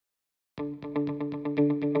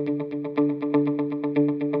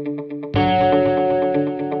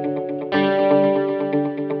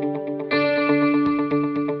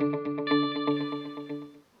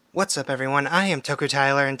What's up everyone, I am Toku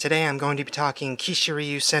Tyler, and today I'm going to be talking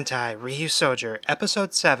Kishiryu Sentai, Ryusoulger,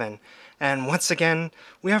 Episode 7. And once again,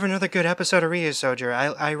 we have another good episode of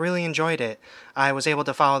Ryusoulger. I really enjoyed it. I was able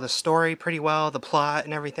to follow the story pretty well, the plot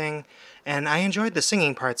and everything, and I enjoyed the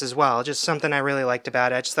singing parts as well, just something I really liked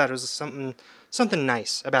about it. I just thought it was something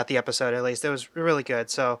nice about the episode, at least. It was really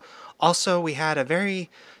good. So, also, we had a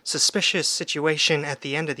very suspicious situation at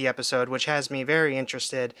the end of the episode, which has me very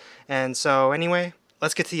interested. And so, anyway,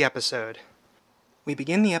 let's get to the episode. We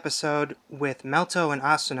begin the episode with Melto and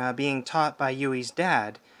Asuna being taught by Yui's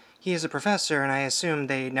dad. He is a professor, and I assume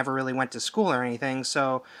they never really went to school or anything,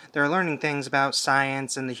 so they're learning things about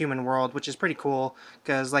science and the human world, which is pretty cool,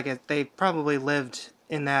 because they probably lived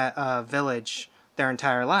in that village their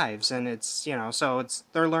entire lives, and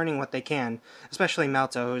they're learning what they can, especially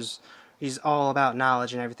Melto, he's all about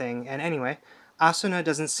knowledge and everything. And anyway, Asuna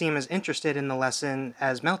doesn't seem as interested in the lesson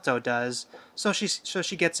as Melto does, so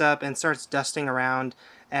she gets up and starts dusting around,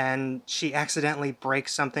 and she accidentally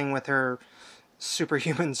breaks something with her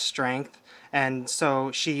superhuman strength, and so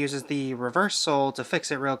she uses the reverse soul to fix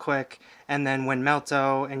it real quick, and then when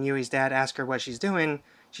Melto and Yui's dad ask her what she's doing,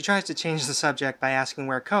 she tries to change the subject by asking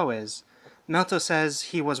where Ko is. Melto says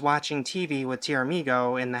he was watching TV with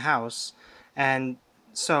Tiramigo in the house, and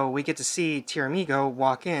so we get to see Tiramigo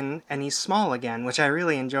walk in, and he's small again, which I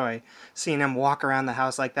really enjoy. Seeing him walk around the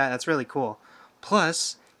house like that, that's really cool.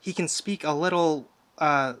 Plus, he can speak a little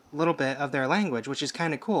bit of their language, which is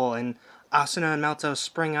kind of cool, and Asuna and Melto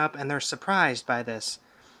spring up, and they're surprised by this.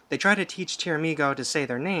 They try to teach Tiramigo to say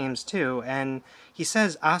their names, too, and he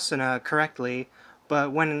says Asuna correctly,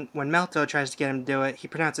 but when Melto tries to get him to do it, he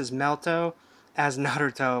pronounces Melto as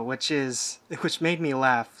Naruto, which made me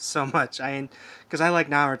laugh so much. Because I like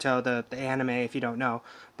Naruto, the anime, if you don't know.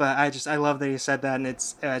 But I love that he said that, and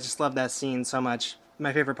I just love that scene so much.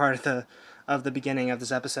 My favorite part of the beginning of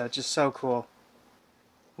this episode, just so cool.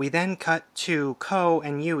 We then cut to Ko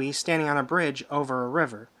and Yui standing on a bridge over a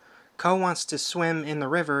river. Ko wants to swim in the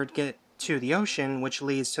river to get to the ocean, which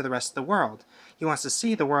leads to the rest of the world. He wants to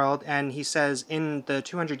see the world, and he says in the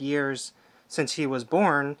 200 years since he was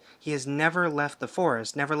born, he has never left the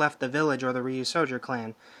forest, never left the village or the Ryusoulger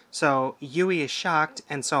clan. So Yui is shocked,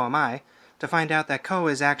 and so am I, to find out that Ko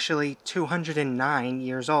is actually 209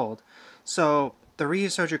 years old. So the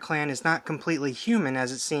Ryusoulger clan is not completely human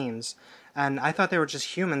as it seems, and I thought they were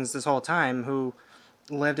just humans this whole time who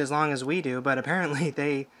lived as long as we do, but apparently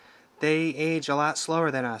they age a lot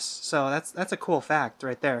slower than us. So that's a cool fact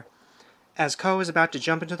right there. As Ko is about to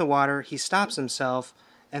jump into the water, he stops himself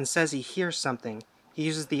and says he hears something. He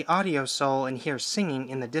uses the audio soul and hears singing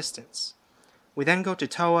in the distance. We then go to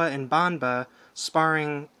Toa and Banba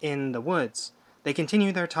sparring in the woods. They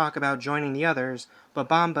continue their talk about joining the others, but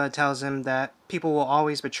Banba tells him that people will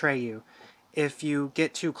always betray you. If you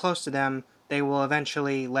get too close to them, they will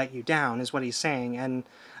eventually let you down, is what he's saying, and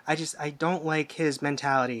I don't like his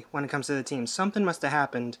mentality when it comes to the team. Something must have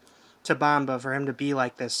happened to Banba for him to be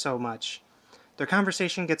like this so much. Their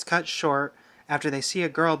conversation gets cut short after they see a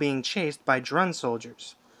girl being chased by drone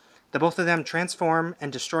soldiers. The both of them transform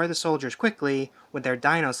and destroy the soldiers quickly with their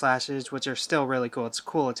dino slashes, which are still really cool. It's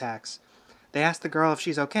cool attacks. They ask the girl if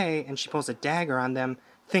she's okay, and she pulls a dagger on them,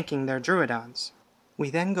 thinking they're Druidons. We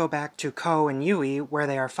then go back to Ko and Yui, where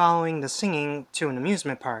they are following the singing to an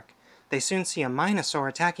amusement park. They soon see a Minosaur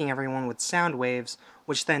attacking everyone with sound waves,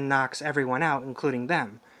 which then knocks everyone out, including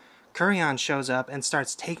them. Kurion shows up and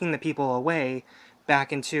starts taking the people away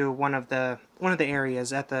back into one of the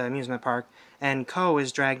areas at the amusement park, and Ko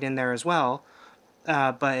is dragged in there as well,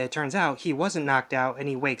 but it turns out he wasn't knocked out, and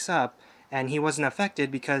he wakes up, and he wasn't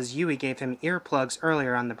affected because Yui gave him earplugs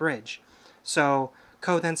earlier on the bridge. So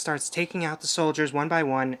Ko then starts taking out the soldiers one by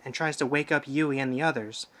one and tries to wake up Yui and the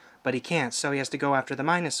others, but he can't, so he has to go after the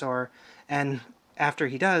Minosaur, and after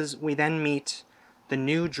he does, we then meet the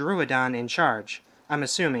new Druidon in charge. I'm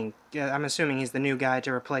assuming he's the new guy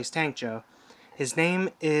to replace Tank Joe. His name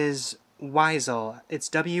is Wyzul. It's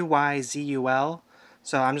W-Y-Z-U-L,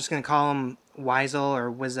 so I'm just going to call him Wyzul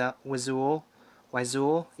or Wyzul.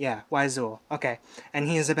 Wyzul? Yeah, Wyzul. Okay. And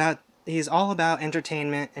he's all about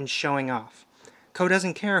entertainment and showing off. Ko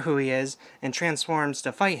doesn't care who he is and transforms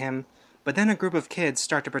to fight him, but then a group of kids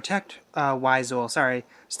start to protect Wyzul, sorry,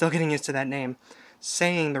 still getting used to that name,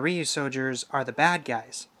 saying the Ryusoulgers are the bad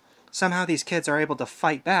guys. Somehow these kids are able to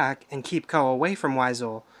fight back and keep Ko away from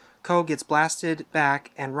Wyzul. Ko gets blasted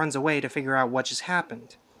back and runs away to figure out what just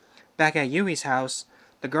happened. Back at Yui's house,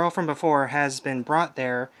 the girl from before has been brought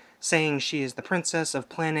there saying she is the princess of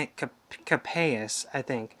planet Capeus, I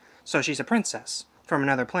think. So she's a princess from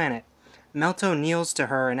another planet. Melto kneels to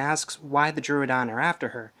her and asks why the Druidon are after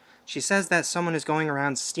her. She says that someone is going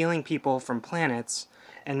around stealing people from planets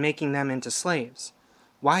and making them into slaves.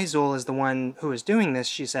 Ryusoulger is the one who is doing this,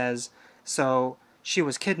 she says, so she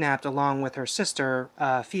was kidnapped along with her sister,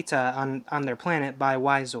 Fita, on their planet by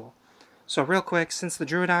Ryusoulger. So real quick, since the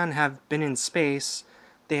Druidon have been in space,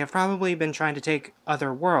 they have probably been trying to take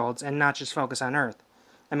other worlds and not just focus on Earth.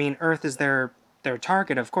 I mean, Earth is their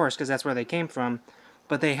target, of course, because that's where they came from,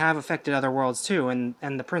 but they have affected other worlds too, and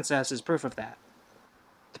the princess is proof of that.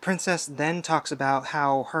 The princess then talks about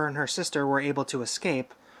how her and her sister were able to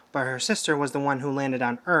escape, but her sister was the one who landed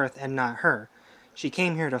on Earth and not her. She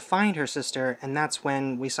came here to find her sister, and that's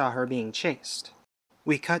when we saw her being chased.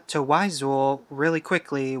 We cut to Ryusoulger really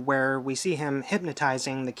quickly, where we see him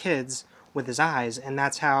hypnotizing the kids with his eyes, and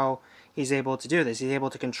that's how he's able to do this. He's able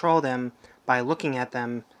to control them by looking at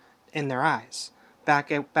them in their eyes.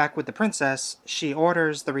 Back with the princess, she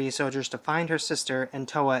orders the Ryusoulgers to find her sister, and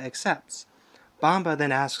Toa accepts. Bamba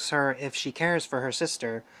then asks her if she cares for her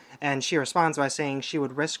sister, and she responds by saying she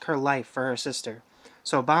would risk her life for her sister.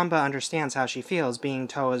 So Bamba understands how she feels being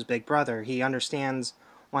Toa's big brother. He understands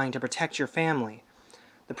wanting to protect your family.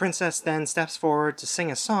 The princess then steps forward to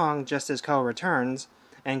sing a song just as Ko returns,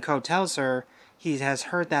 and Ko tells her he has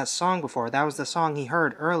heard that song before. That was the song he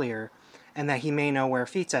heard earlier, and that he may know where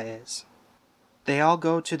Fita is. They all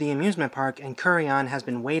go to the amusement park, and Kurion has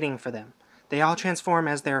been waiting for them. They all transform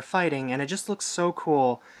as they're fighting, and it just looks so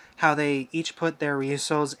cool how they each put their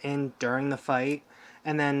Ryusouls in during the fight,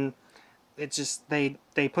 and then it's just they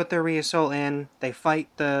put their Ryusoul in, they fight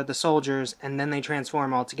the soldiers, and then they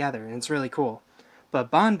transform all together, and it's really cool.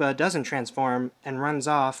 But Banba doesn't transform and runs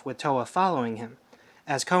off with Toa following him.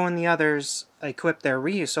 As Ko and the others equip their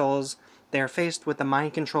Ryusouls, they are faced with the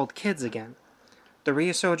mind-controlled kids again. The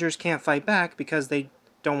Ryusoulgers can't fight back because they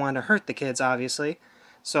don't want to hurt the kids, obviously,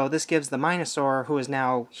 so this gives the Minosaur, who is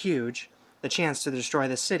now huge, the chance to destroy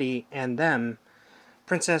the city and them.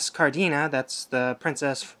 Princess Cardina, that's the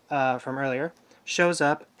princess from earlier, shows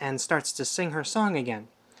up and starts to sing her song again.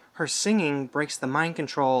 Her singing breaks the mind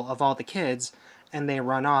control of all the kids, and they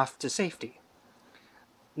run off to safety.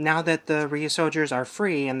 Now that the Ryusoulgers are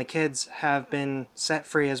free and the kids have been set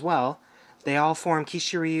free as well, they all form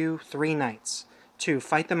Kishiryu 3 Knights to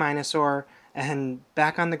fight the Minosaur, and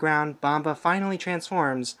back on the ground, Bamba finally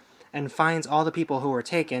transforms and finds all the people who were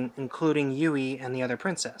taken, including Yui and the other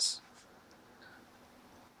princess.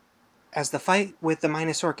 As the fight with the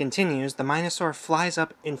Minosaur continues, the Minosaur flies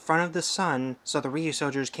up in front of the sun so the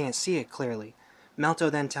Ryusoulgers can't see it clearly.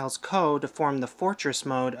 Melto then tells Ko to form the fortress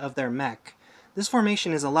mode of their mech. This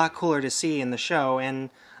formation is a lot cooler to see in the show, and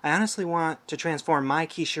I honestly want to transform my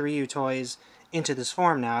Kishiryu toys into this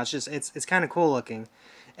form now. It's kind of cool looking.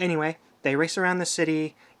 Anyway, they race around the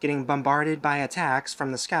city, getting bombarded by attacks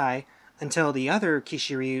from the sky, until the other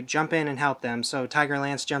Kishiryu jump in and help them. So Tiger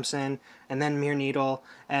Lance jumps in, and then Mere Needle,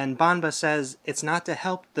 and Banba says it's not to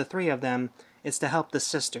help the 3 of them, it's to help the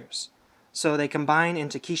sisters. So they combine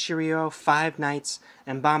into Kishiryu 5 Knights,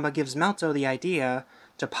 and Bamba gives Melto the idea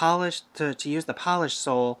to use the polished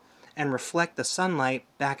soul and reflect the sunlight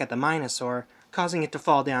back at the Minosaur, causing it to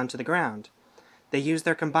fall down to the ground. They use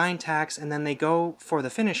their combined attacks, and then they go for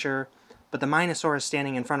the finisher, but the Minosaur is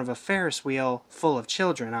standing in front of a Ferris wheel full of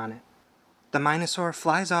children on it. The Minosaur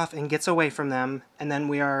flies off and gets away from them, and then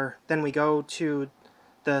we go to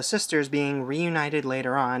the sisters being reunited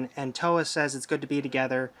later on, and Toa says it's good to be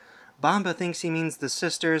together. Bamba thinks he means the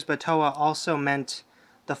sisters, but Toa also meant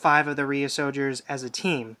the 5 of the Ryusoulgers as a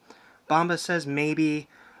team. Bamba says maybe,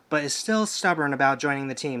 but is still stubborn about joining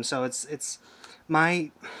the team, so it's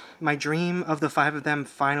my dream of the 5 of them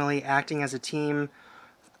finally acting as a team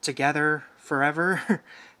together forever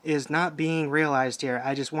is not being realized here.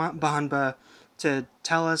 I just want Banba to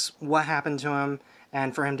tell us what happened to him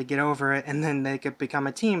and for him to get over it, and then they could become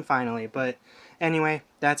a team finally. But anyway,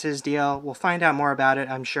 that's his deal. We'll find out more about it,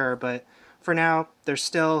 I'm sure, but for now, there's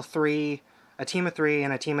still 3, a team of 3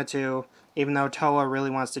 and a team of 2, even though Toa really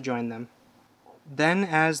wants to join them. Then,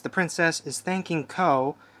 as the princess is thanking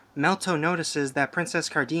Ko, Melto notices that Princess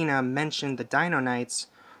Cardina mentioned the Dino Knights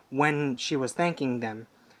when she was thanking them.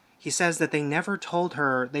 He says that they never told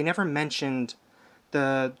her, they never mentioned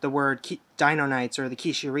the word Dino Knights or the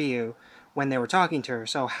Kishiryu when they were talking to her,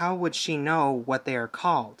 so how would she know what they are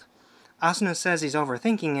called? Asuna says he's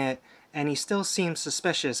overthinking it, and he still seems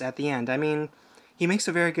suspicious at the end. I mean, he makes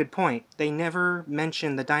a very good point. They never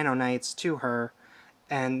mention the Dino Knights to her,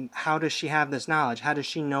 and how does she have this knowledge? How does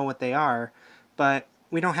she know what they are? But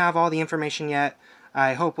we don't have all the information yet.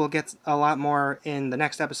 I hope we'll get a lot more in the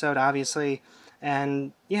next episode, obviously.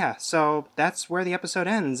 And yeah, so that's where the episode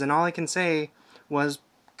ends, and all I can say was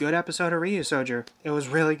good episode of Ryusoulger. It was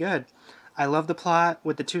really good. I love the plot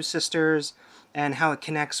with the two sisters and how it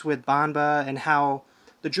connects with Banba and how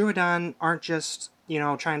the Druidon aren't just,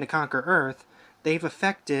 trying to conquer Earth. They've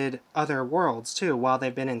affected other worlds too while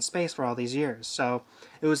they've been in space for all these years. So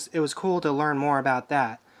it was cool to learn more about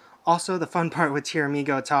that. Also, the fun part with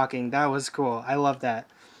Tiramigo talking, that was cool. I love that.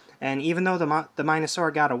 And even though the Minosaur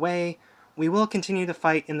got away, we will continue to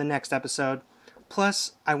fight in the next episode.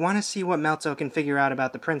 Plus, I want to see what Melto can figure out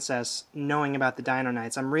about the princess, knowing about the Dino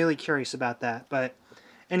Knights. I'm really curious about that. But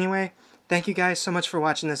anyway, thank you guys so much for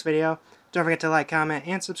watching this video. Don't forget to like, comment,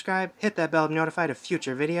 and subscribe. Hit that bell to be notified of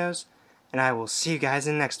future videos. And I will see you guys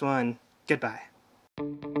in the next one. Goodbye.